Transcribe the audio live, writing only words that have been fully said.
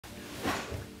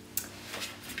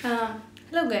Uh,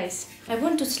 Hello guys, I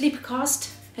want to slip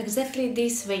cast exactly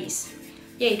this vase.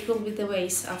 Yeah, it will be the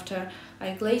vase after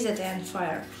I glaze it and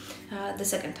fire the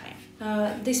second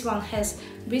time. This one has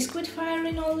biscuit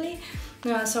firing only,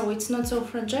 so it's not so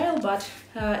fragile, but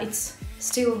it's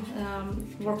still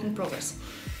work in progress.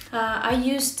 I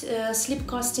used slip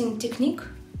casting technique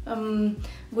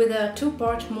with a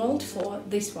two-part mold for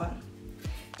this one,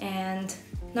 and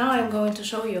now I'm going to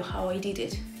show you how I did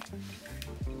it.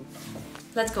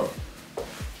 Let's go!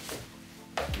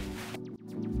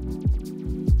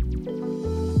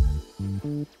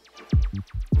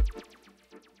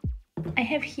 I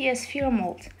have here a sphere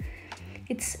mold.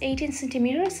 It's 18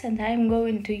 centimeters and I'm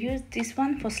going to use this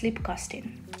one for slip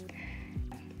casting.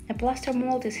 A plaster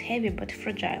mold is heavy but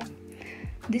fragile.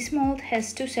 This mold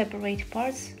has two separate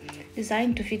parts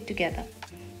designed to fit together.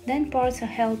 Then parts are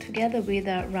held together with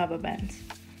rubber bands.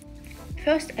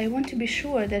 First, I want to be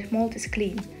sure that mold is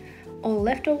clean. All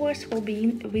leftovers will be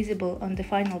visible on the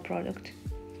final product.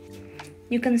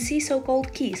 You can see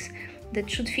so-called keys that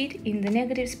should fit in the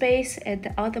negative space at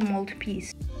the other mold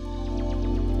piece.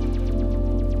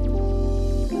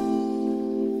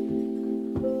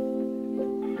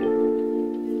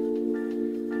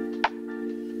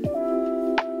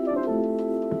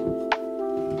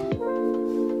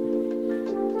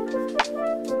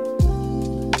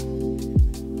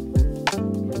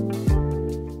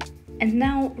 And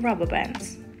now rubber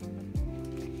bands.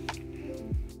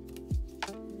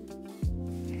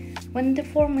 When the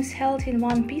form is held in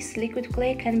one piece, liquid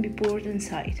clay can be poured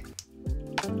inside.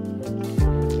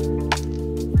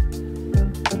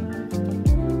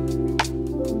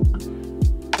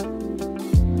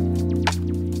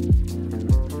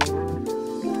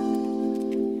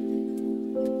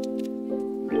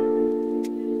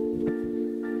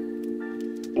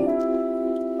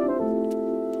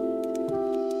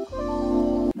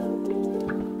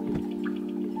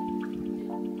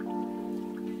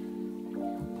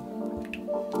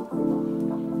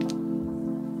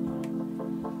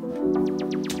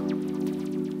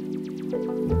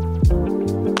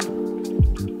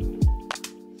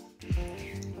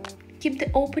 Keep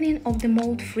the opening of the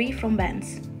mold free from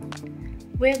bands.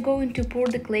 We are going to pour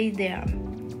the clay there.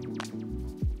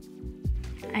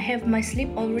 I have my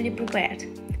slip already prepared.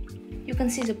 You can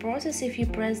see the process if you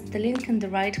press the link in the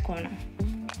right corner.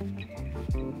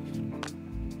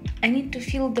 I need to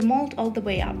fill the mold all the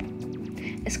way up,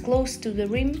 as close to the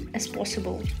rim as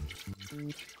possible.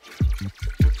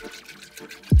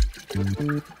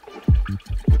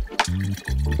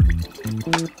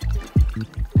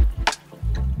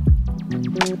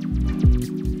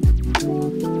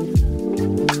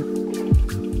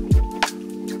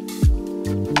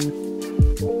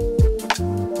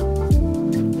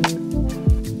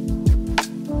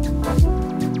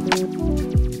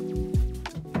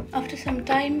 After some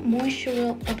time, moisture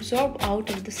will absorb out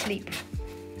of the slip.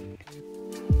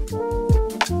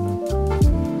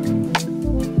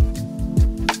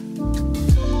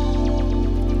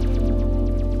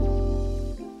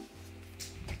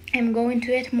 I'm going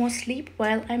to add more slip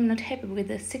while I'm not happy with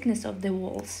the thickness of the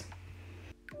walls.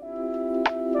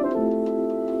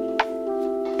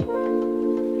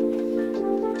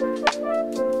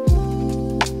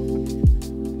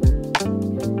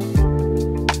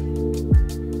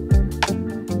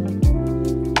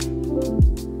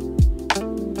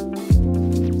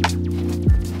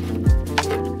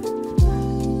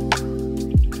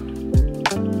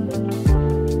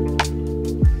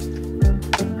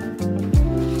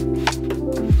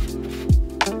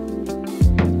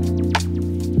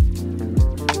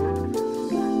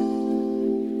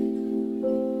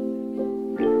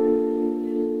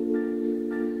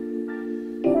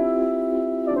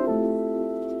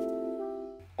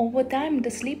 Over time,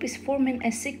 the slip is forming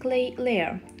a thick clay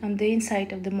layer on the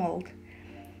inside of the mold.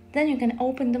 Then you can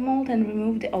open the mold and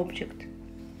remove the object.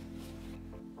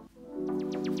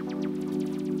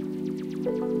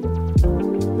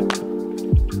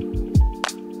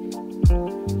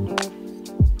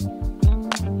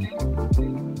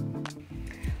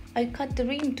 I cut the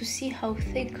rim to see how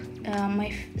thick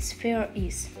my sphere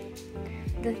is.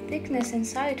 The thickness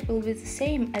inside will be the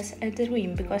same as at the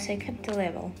rim because I kept the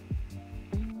level.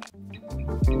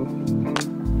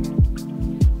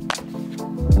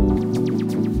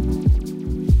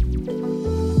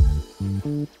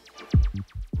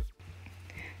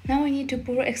 Now I need to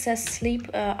pour excess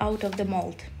slip out of the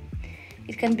mold.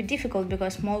 It can be difficult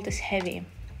because mold is heavy.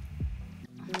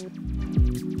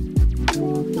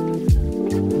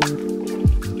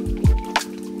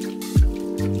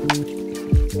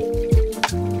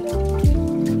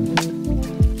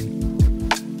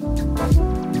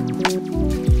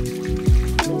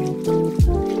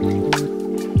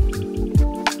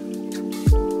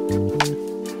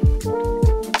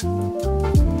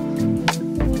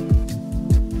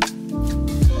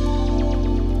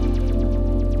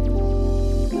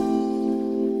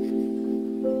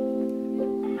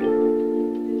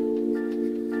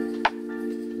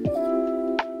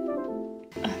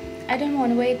 now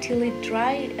and wait till it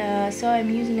dry, so I'm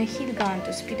using a heat gun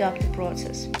to speed up the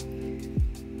process.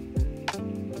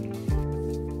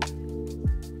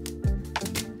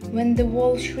 When the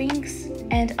wall shrinks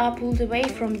and are pulled away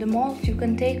from the mold, you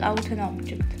can take out an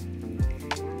object.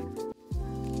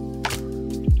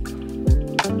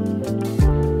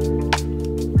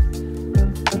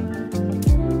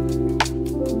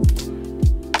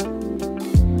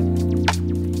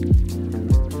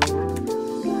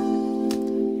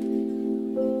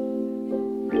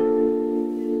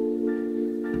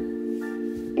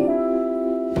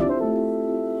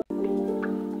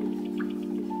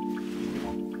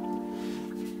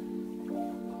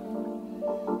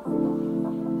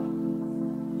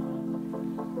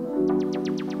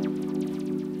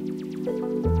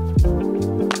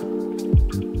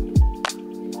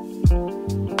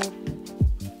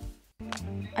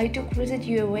 I took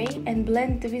residue away and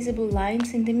blend the visible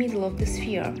lines in the middle of the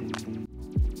sphere.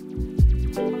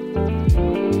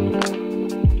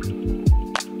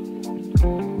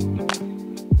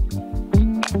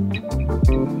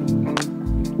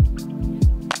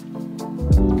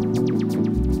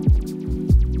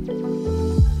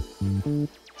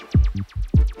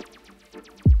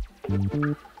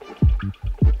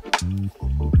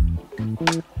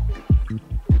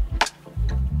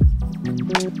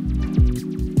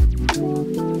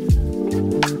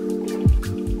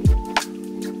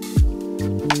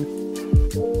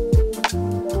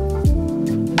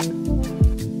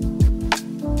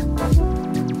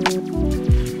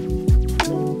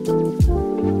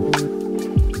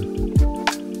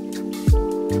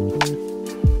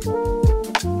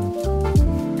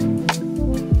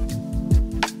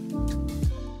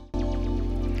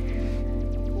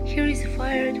 Here is a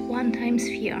fired one-time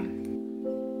sphere.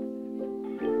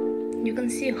 You can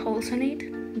see holes on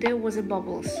it. There was a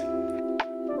bubbles.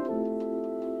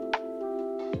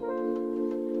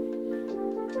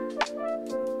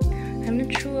 I'm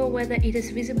not sure whether it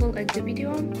is visible at the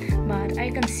video, but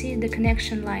I can see the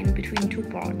connection line between two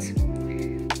parts.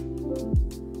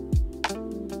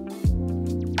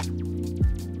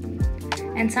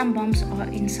 And some bumps are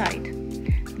inside.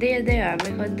 They are there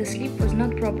because the slip was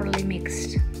not properly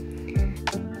mixed.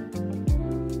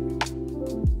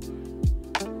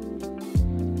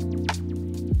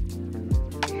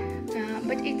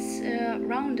 But it's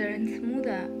rounder and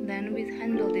smoother than with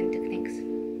hand building technique.